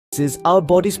our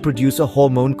bodies produce a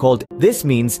hormone called. This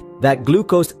means that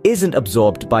glucose isn't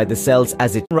absorbed by the cells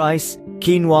as it rice,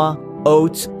 quinoa,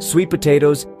 oats, sweet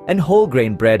potatoes, and whole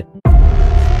grain bread.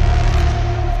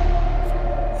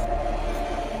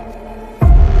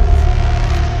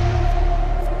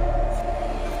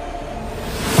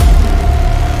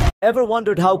 Ever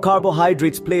wondered how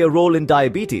carbohydrates play a role in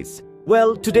diabetes?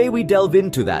 Well, today we delve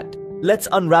into that. Let's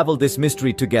unravel this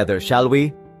mystery together, shall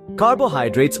we?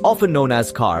 Carbohydrates, often known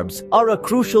as carbs, are a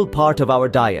crucial part of our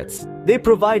diets. They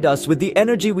provide us with the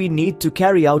energy we need to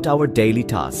carry out our daily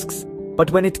tasks.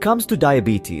 But when it comes to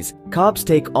diabetes, carbs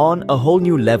take on a whole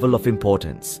new level of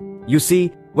importance. You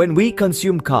see, when we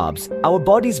consume carbs, our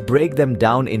bodies break them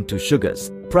down into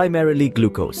sugars, primarily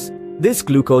glucose. This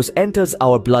glucose enters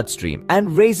our bloodstream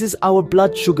and raises our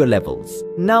blood sugar levels.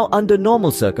 Now, under normal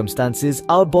circumstances,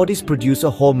 our bodies produce a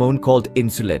hormone called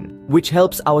insulin, which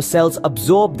helps our cells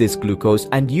absorb this glucose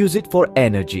and use it for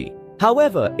energy.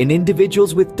 However, in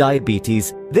individuals with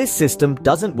diabetes, this system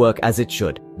doesn't work as it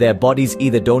should. Their bodies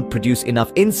either don't produce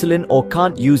enough insulin or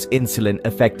can't use insulin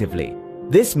effectively.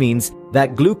 This means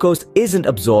that glucose isn't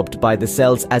absorbed by the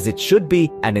cells as it should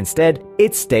be, and instead,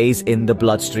 it stays in the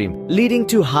bloodstream, leading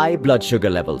to high blood sugar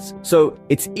levels. So,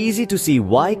 it's easy to see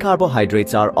why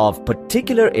carbohydrates are of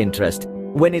particular interest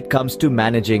when it comes to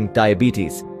managing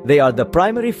diabetes. They are the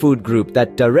primary food group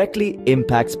that directly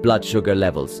impacts blood sugar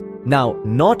levels. Now,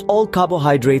 not all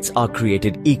carbohydrates are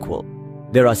created equal.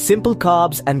 There are simple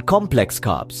carbs and complex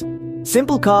carbs.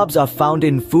 Simple carbs are found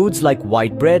in foods like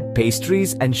white bread,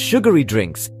 pastries, and sugary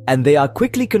drinks, and they are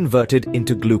quickly converted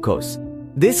into glucose.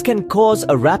 This can cause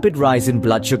a rapid rise in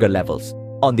blood sugar levels.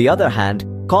 On the other hand,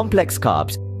 complex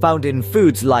carbs, found in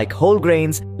foods like whole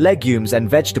grains, legumes, and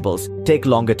vegetables, take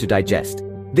longer to digest.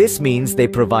 This means they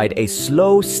provide a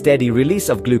slow, steady release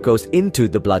of glucose into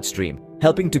the bloodstream,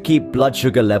 helping to keep blood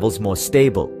sugar levels more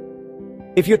stable.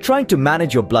 If you're trying to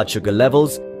manage your blood sugar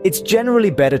levels, it's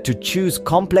generally better to choose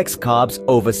complex carbs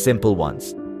over simple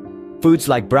ones. Foods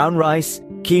like brown rice,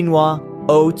 quinoa,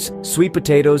 oats, sweet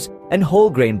potatoes, and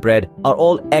whole grain bread are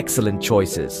all excellent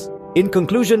choices. In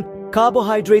conclusion,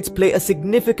 carbohydrates play a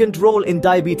significant role in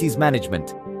diabetes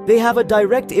management. They have a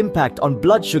direct impact on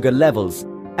blood sugar levels,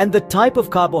 and the type of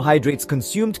carbohydrates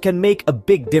consumed can make a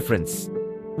big difference.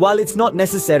 While it's not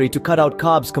necessary to cut out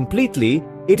carbs completely,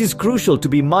 it is crucial to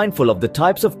be mindful of the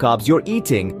types of carbs you're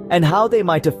eating and how they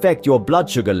might affect your blood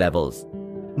sugar levels.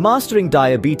 Mastering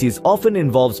diabetes often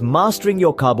involves mastering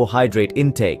your carbohydrate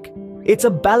intake. It's a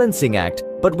balancing act,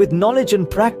 but with knowledge and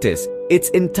practice, it's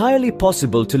entirely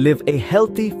possible to live a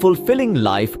healthy, fulfilling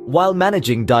life while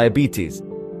managing diabetes.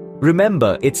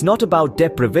 Remember, it's not about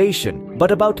deprivation,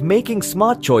 but about making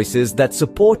smart choices that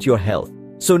support your health.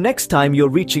 So next time you're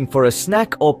reaching for a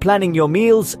snack or planning your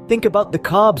meals, think about the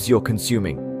carbs you're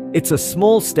consuming. It's a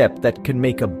small step that can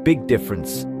make a big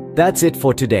difference. That's it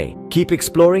for today. Keep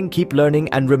exploring, keep learning,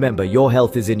 and remember, your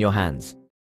health is in your hands.